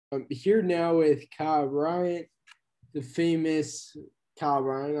I'm here now with Kyle Bryant, the famous Kyle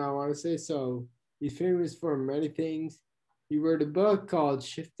Bryant, I want to say. So he's famous for many things. He wrote a book called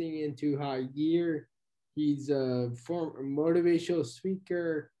Shifting into High Gear. He's a former motivational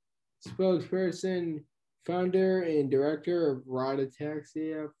speaker, spokesperson, founder, and director of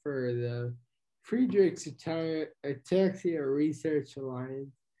Ataxia for the Friedrich's Ataxia Research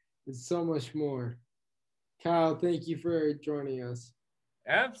Alliance, and so much more. Kyle, thank you for joining us.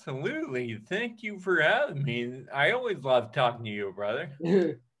 Absolutely. Thank you for having me. I always love talking to you, brother.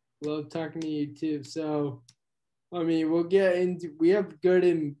 Love talking to you too. So, I mean, we'll get into. We have good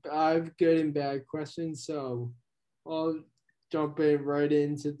and I have good and bad questions. So, I'll jump in right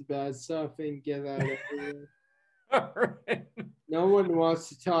into the bad stuff and get that out of the All right. No one wants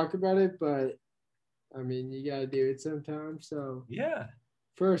to talk about it, but I mean, you gotta do it sometimes. So, Yeah.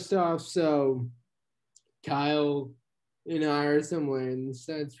 first off, so Kyle and I are similar in the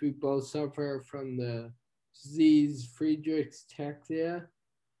sense we both suffer from the disease Friedrich's ataxia.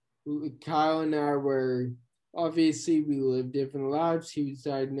 Kyle and I were obviously we lived different lives. He was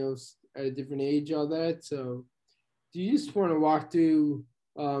diagnosed at a different age, all that. So, do you just want to walk through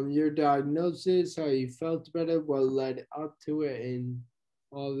your diagnosis, how you felt about it, what led up to it, and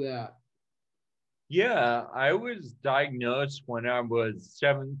all that? Yeah. I was diagnosed when I was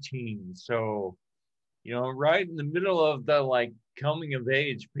 17. So, right in the middle of the coming of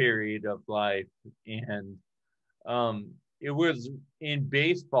age period of life. And it was in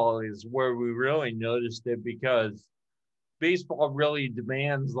baseball is where we really noticed it because baseball really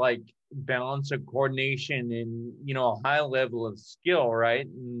demands balance of coordination and a high level of skill, right?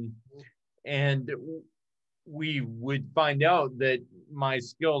 And we would find out that my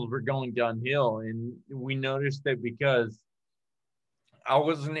skills were going downhill, and we noticed that because I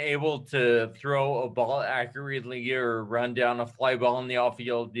wasn't able to throw a ball accurately or run down a fly ball in the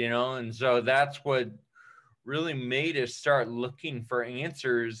outfield, and so that's what really made us start looking for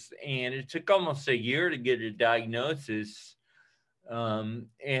answers. And it took almost a year to get a diagnosis.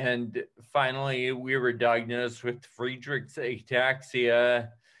 And finally, we were diagnosed with Friedrich's ataxia,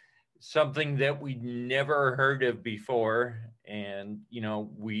 something that we'd never heard of before. And,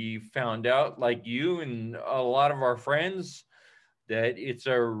 we found out, like you and a lot of our friends, that it's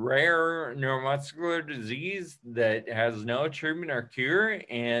a rare neuromuscular disease that has no treatment or cure.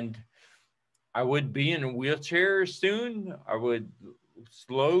 And I would be in a wheelchair soon. I would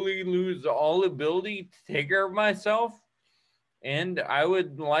slowly lose all ability to take care of myself, and I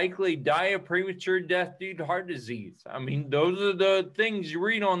would likely die a premature death due to heart disease. I mean, those are the things you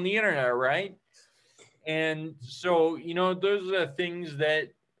read on the internet, right? And so, those are the things that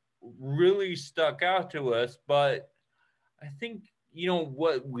really stuck out to us. But I think,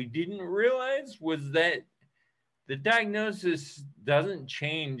 what we didn't realize was that the diagnosis doesn't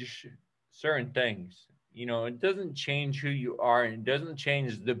change certain things. It doesn't change who you are, and it doesn't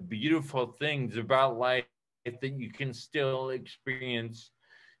change the beautiful things about life that you can still experience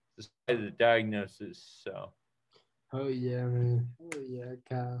despite the diagnosis. So, Oh yeah, man. Oh yeah,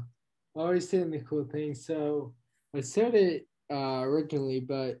 Kyle. Always saying the cool things. So I said it originally,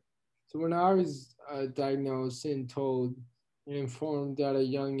 but so when I was diagnosed and told and informed at a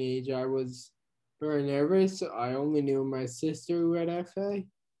young age, I was very nervous. I only knew my sister who had FA.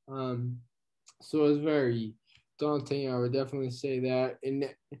 Um, so it was very daunting. I would definitely say that. And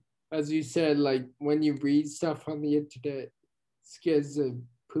as you said, like when you read stuff on the internet, it scares the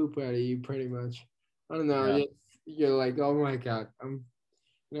poop out of you pretty much. I don't know. yeah. You're like, oh my God.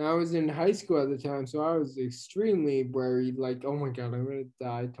 I was in high school at the time, so I was extremely worried, like, oh my God, I'm going to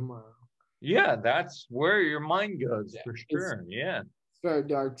die tomorrow. Yeah, that's where your mind goes Yeah. for It's sure. Yeah. very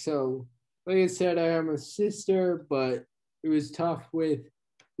dark. So, like I said, I have a sister, but it was tough with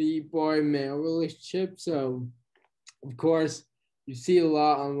the boy male relationship. So, of course, you see a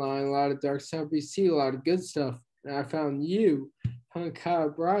lot online, a lot of dark stuff. You see a lot of good stuff. And I found you on Kyle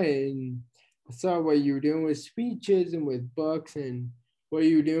Bryant. And I saw what you were doing with speeches and with books and what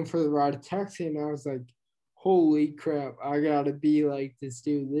you were doing for the Ride of Taxi. And I was like, holy crap, I got to be like this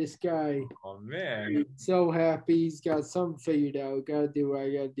dude. This guy, Oh, man. he's so happy. He's got something figured out. Got to do what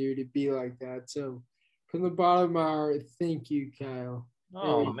I got to do to be like that. So, from the bottom of my heart, thank you, Kyle.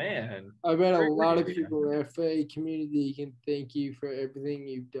 Oh, man. I bet a lot of Great. people in the FA community can thank you for everything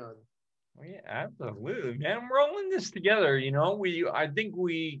you've done. Well, yeah, absolutely, man. We're all in this together. I think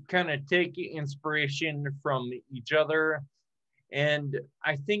we kind of take inspiration from each other, and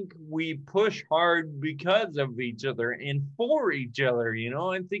I think we push hard because of each other and for each other.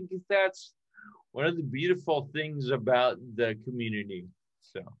 I think that's one of the beautiful things about the community.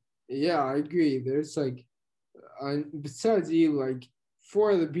 So, Yeah, I agree. There's like, besides you, like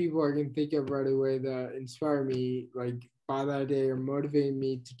four of the people I can think of right away that inspire me, like by that day, or motivate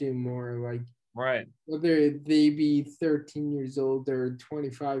me to do more. Like Right. whether they be 13 years old or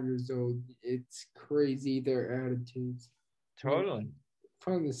 25 years old, it's crazy their attitudes. Totally.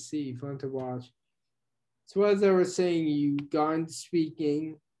 Fun to see, fun to watch. So as I was saying, you got into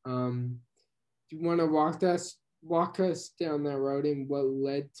speaking. Do you want to walk us down that road and what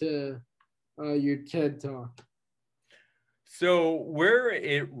led to your TED talk? So where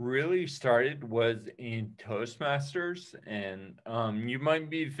it really started was in Toastmasters, and you might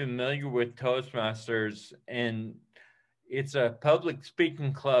be familiar with Toastmasters, and it's a public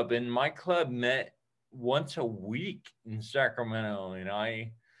speaking club, and my club met once a week in Sacramento, and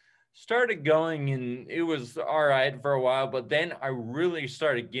I started going, and it was all right for a while, but then I really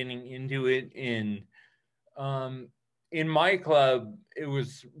started getting into it um, in my club. It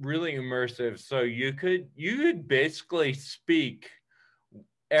was really immersive, so you could basically speak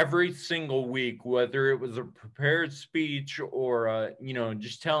every single week, whether it was a prepared speech or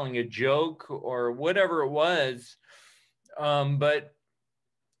just telling a joke or whatever it was. But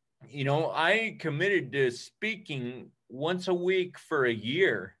I committed to speaking once a week for a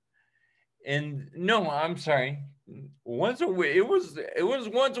year. And no, I'm sorry. Once a week. It was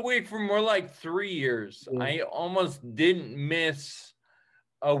once a week for more like 3 years. Yeah. I almost didn't miss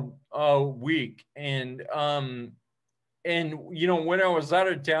a week. And when I was out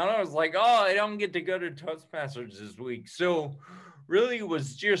of town, I was like, oh, I don't get to go to Toastmasters this week. So really it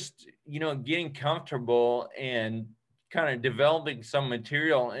was just, getting comfortable and kind of developing some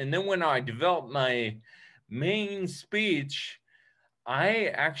material. And then when I developed my main speech,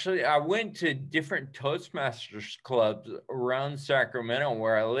 I went to different Toastmasters clubs around Sacramento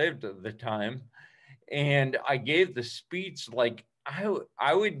where I lived at the time, and I gave the speech like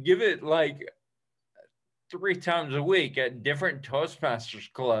I would give it like 3 times a week at different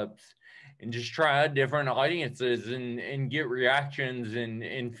Toastmasters clubs and just try out different audiences and get reactions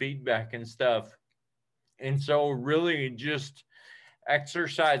and feedback and stuff. And so really just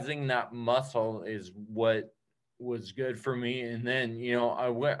exercising that muscle is what was good for me. And then, I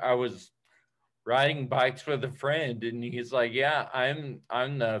was riding bikes with a friend, and he's like, yeah, I'm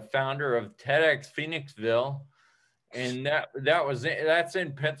the founder of TEDxPhoenixville. And that's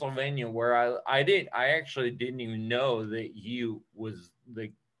in Pennsylvania, where I actually didn't even know that he was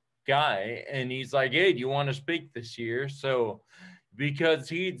the guy. And he's like, hey, do you want to speak this year? So because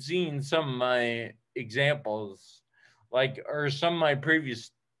he'd seen some of my examples, like, or some of my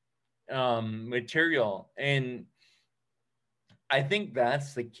previous material. And I think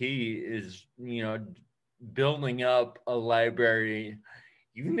that's the key is, building up a library,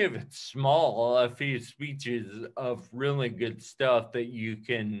 even if it's small, a few speeches of really good stuff that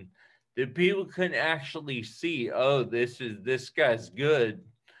people can actually see. Oh, this guy's good.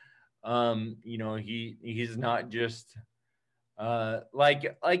 He's not just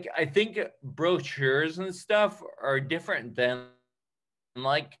like I think brochures and stuff are different than,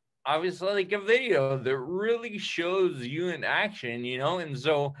 like, obviously, like a video that really shows you in action, and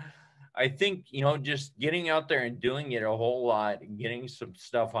so I think, just getting out there and doing it a whole lot and getting some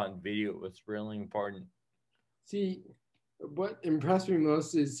stuff on video was really important. See, what impressed me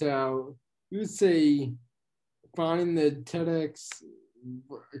most is how you would say finding the TEDx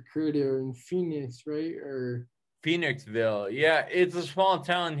creator in Phoenix, right? Or Phoenixville, yeah, it's a small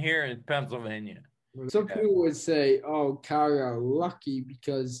town here in Pennsylvania. some Yeah. people would say, "Oh, Kyle got lucky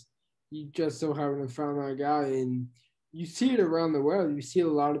because you just so happened to find that guy." And you see it around the world. You see a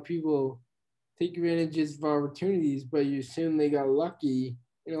lot of people take advantages of opportunities, but you assume they got lucky.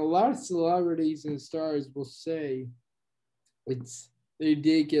 And a lot of celebrities and stars will say it's they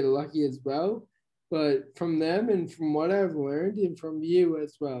did get lucky as well. But from them and from what I've learned and from you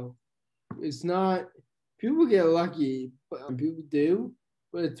as well, it's not people get lucky, but people do,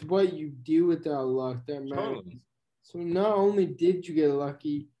 but it's what you do with that luck that matters. Totally. So not only did you get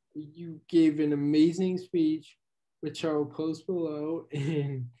lucky, you gave an amazing speech, which I will post below,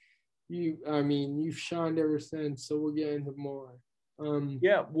 and you've shined ever since. So we'll get into more.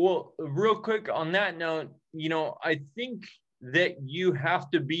 Yeah, well, real quick on that note, I think that you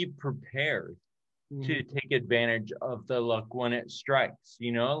have to be prepared to take advantage of the luck when it strikes,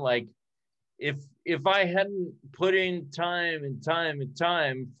 like if I hadn't put in time and time and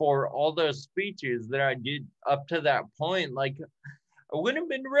time for all those speeches that I did up to that point, like I wouldn't have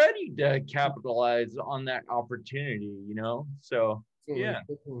been ready to capitalize on that opportunity, So yeah.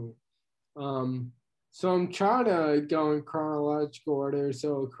 Um, so I'm trying to go in chronological order.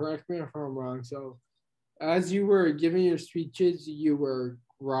 So correct me if I'm wrong. So as you were giving your speeches, you were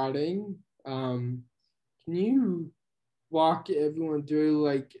writing. Can you walk everyone through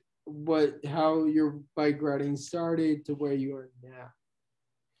like how your bike riding started to where you are now?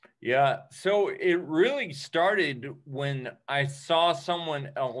 Yeah, so it really started when I saw someone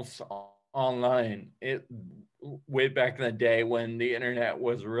else online. It way back in the day when the internet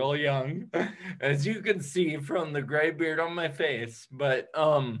was real young, as you can see from the gray beard on my face.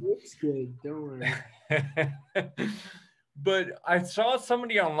 Looks good, don't worry. But I saw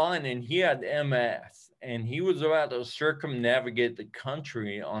somebody online and he had MS and he was about to circumnavigate the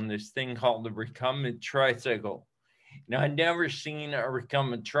country on this thing called the recumbent tricycle. Now, I'd never seen a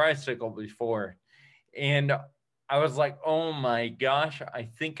recumbent tricycle before. And I was like, oh my gosh, I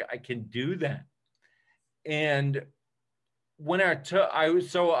think I can do that. And when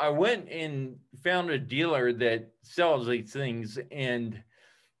I went and found a dealer that sells these things. And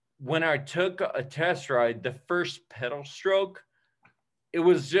when I took a test ride, the first pedal stroke, it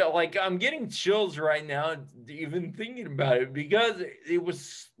was just like I'm getting chills right now, even thinking about it, because it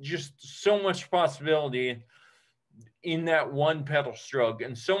was just so much possibility in that one pedal stroke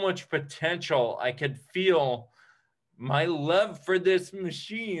and so much potential. I could feel my love for this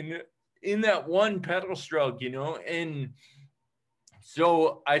machine in that one pedal stroke, and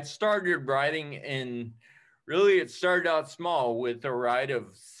so I started riding, and really it started out small with a ride of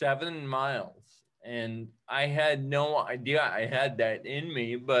 7 miles, and I had no idea I had that in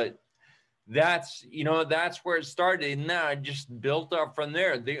me, but that's where it started, and now I just built up from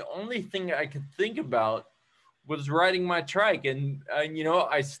there. The only thing I could think about was riding my trike, and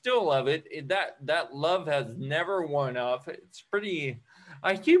I still love it. That love has never worn off. It's pretty.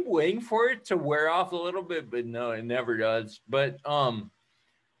 I keep waiting for it to wear off a little bit, but no, it never does. But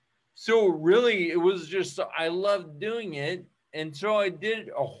so really, it was just I loved doing it, and so I did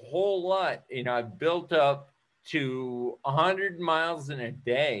a whole lot, and I built up to 100 miles in a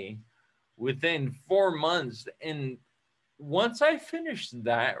day within 4 months, and once I finished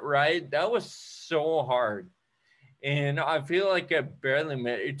that, right, that was so hard. And I feel like I barely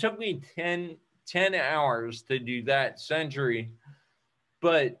made it. It took me 10 hours to do that century,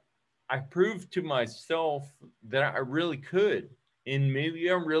 but I proved to myself that I really could. And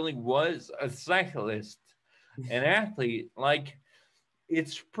maybe I really was a cyclist, an athlete. Like,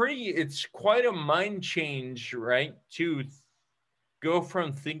 it's quite a mind change, right? To go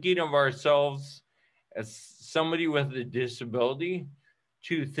from thinking of ourselves as somebody with a disability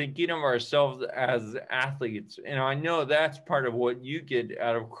to thinking of ourselves as athletes. And I know that's part of what you get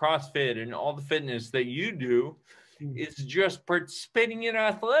out of CrossFit and all the fitness that you do is just participating in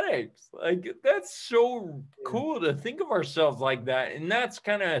athletics. Like, that's so Yeah. cool to think of ourselves like that. And that's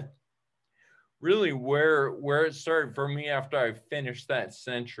kind of really where it started for me after I finished that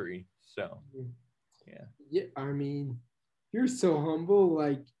century. So yeah. Yeah, I mean, you're so humble.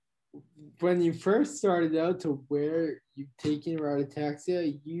 Like when you first started out to where you've taken route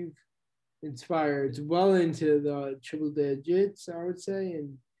ataxia, you've inspired well into the triple digits, I would say,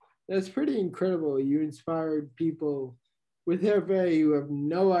 and that's pretty incredible. You inspired people with FA who have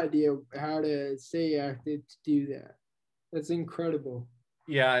no idea how to stay active to do that. That's incredible.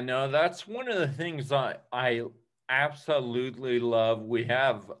 Yeah, no, that's one of the things I absolutely love. We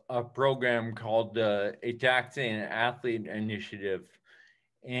have a program called the Ataxian Athlete Initiative,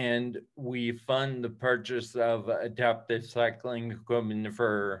 and we fund the purchase of adaptive cycling equipment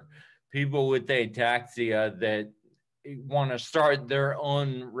for people with ataxia that want to start their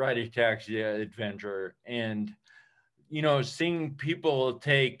own ride ataxia adventure. And, seeing people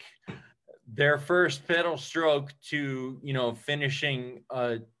take their first pedal stroke to finishing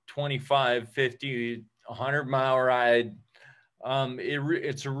a 25, 50, 100 mile ride,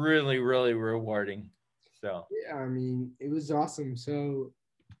 it's really, really rewarding. So Yeah, I mean, it was awesome. So,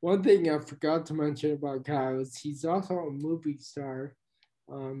 one thing I forgot to mention about Kyle is he's also a movie star.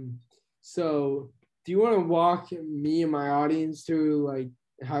 Um, so, do you want to walk me and my audience through like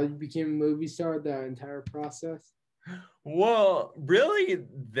how you became a movie star, that entire process? well, really,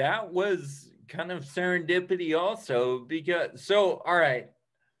 that was kind of serendipity also, because all right,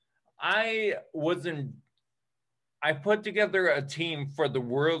 i wasn't I put together a team for the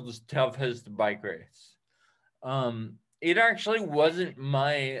world's toughest bike race. It actually wasn't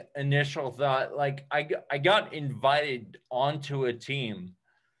my initial thought. Like, I got invited onto a team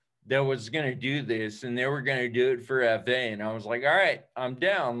that was going to do this, and they were going to do it for FA, and I was like, all right, I'm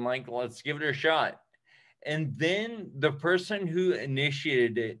down. Like, let's give it a shot. And then the person who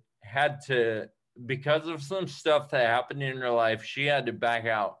initiated it had to, because of some stuff that happened in her life, she had to back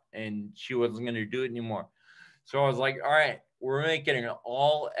out and she wasn't going to do it anymore. So I was like, all right, we're making an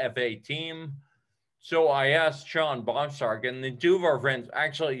all FA team. So I asked Sean Baumstark and the two of our friends,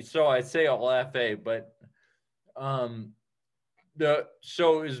 actually, so I say all FA, but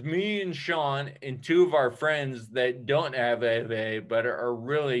So it's me and Sean and two of our friends that don't have FA but are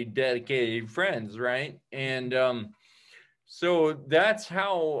really dedicated friends, right? And so that's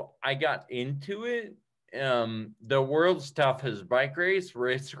how I got into it. The world's toughest bike race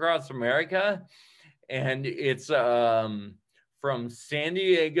across America, and it's from San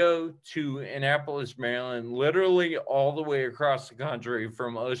Diego to Annapolis, Maryland, literally all the way across the country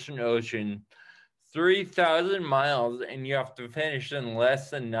from ocean to ocean, 3,000 miles, and you have to finish in less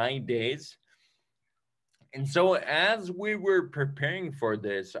than 9 days. And so, as we were preparing for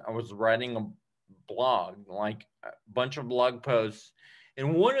this, I was writing a blog, like a bunch of blog posts.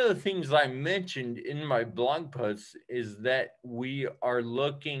 And one of the things I mentioned in my blog posts is that we are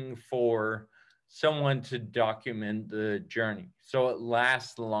looking for someone to document the journey so it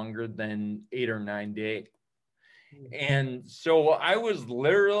lasts longer than 8 or 9 days. And so I was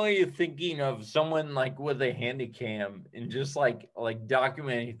literally thinking of someone like with a handy cam and just like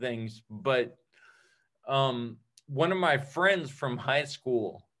documenting things. But one of my friends from high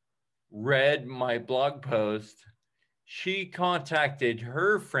school read my blog post. She contacted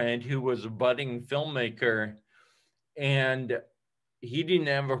her friend who was a budding filmmaker, and he didn't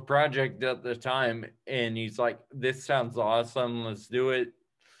have a project at the time, and he's like, this sounds awesome, let's do it.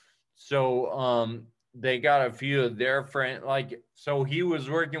 So they got a few of their friends, like, so he was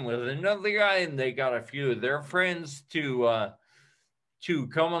working with another guy, and they got a few of their friends to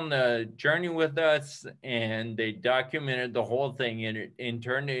come on the journey with us, and they documented the whole thing and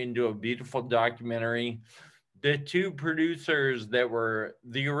turned it into a beautiful documentary. The two producers that were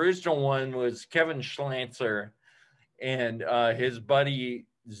the original one was Kevin Schlanzer and his buddy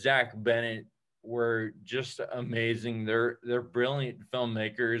Zach Bennett were just amazing. They're brilliant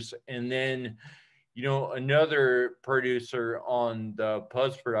filmmakers. And then, you know, another producer on the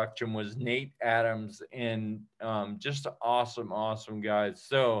post production was Nate Adams, and just awesome, awesome guys.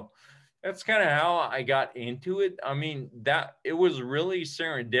 So that's kind of how I got into it. I mean, that it was really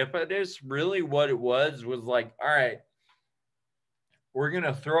serendipitous. Really, what it was like, all right, we're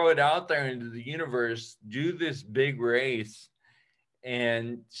gonna throw it out there into the universe, do this big race,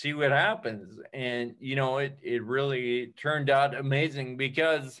 and see what happens. And you know, it really turned out amazing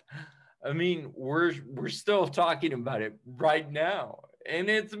because I mean, we're still talking about it right now. And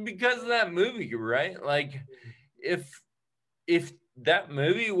it's because of that movie, right? Like if if that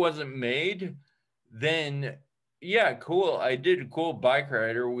movie wasn't made, then yeah, cool. I did a cool bike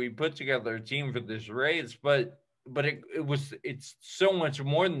rider. We put together a team for this race, but it's so much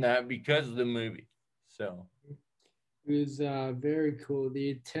more than that because of the movie. So It was very cool.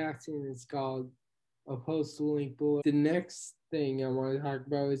 The Ataxian is called. I'll post the link below. The next thing I want to talk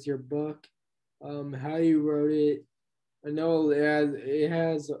about is your book, how you wrote it. I know it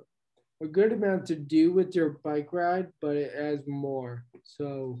has a good amount to do with your bike ride, but it has more.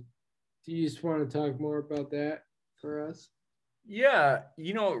 So, do you just want to talk more about that for us? yeah,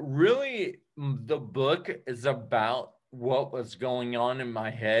 you know, really, the book is about what was going on in my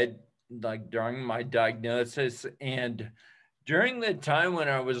head, like during my diagnosis and during the time when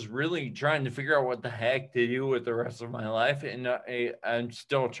I was really trying to figure out what the heck to do with the rest of my life. And I'm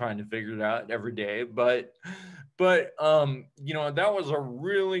still trying to figure it out every day. But you know, that was a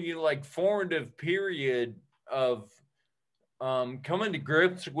really like formative period of coming to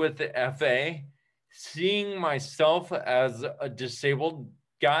grips with the FA, seeing myself as a disabled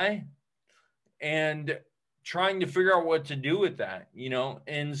guy, and trying to figure out what to do with that, you know?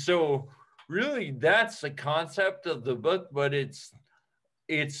 And so, really, that's the concept of the book, but it's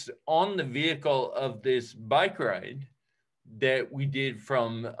on the vehicle of this bike ride that we did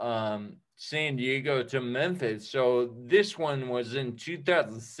from San Diego to Memphis. So this one was in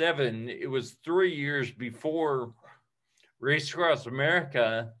 2007. It was 3 years before Race Across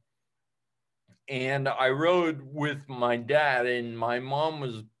America, and I rode with my dad, and my mom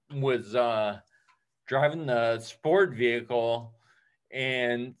was driving the sport vehicle,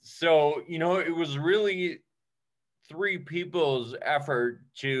 and so you know it was really three people's effort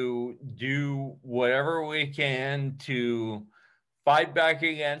to do whatever we can to fight back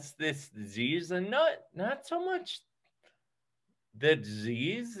against this disease, and not so much the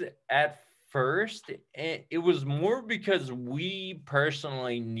disease at first. It was more because we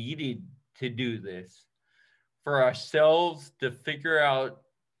personally needed to do this for ourselves to figure out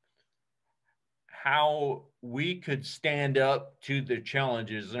how we could stand up to the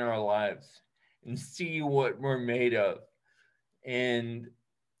challenges in our lives and see what we're made of. And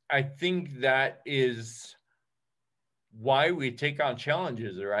I think that is why we take on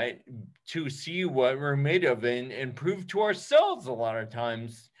challenges, right? To see what we're made of and prove to ourselves a lot of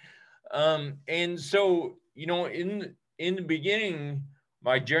times. And so, you know, in the beginning,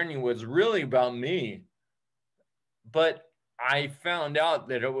 my journey was really about me, but I found out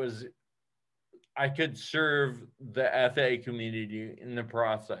that I could serve the FA community in the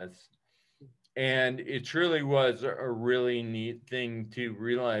process. And it truly was a really neat thing to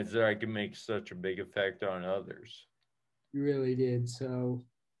realize that I could make such a big effect on others. You really did. So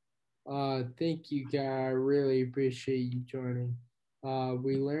thank you, guy. I really appreciate you joining.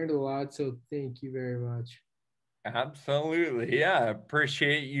 We learned a lot, so thank you very much. Absolutely. Yeah.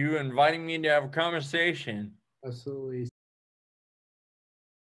 Appreciate you inviting me to have a conversation. Absolutely.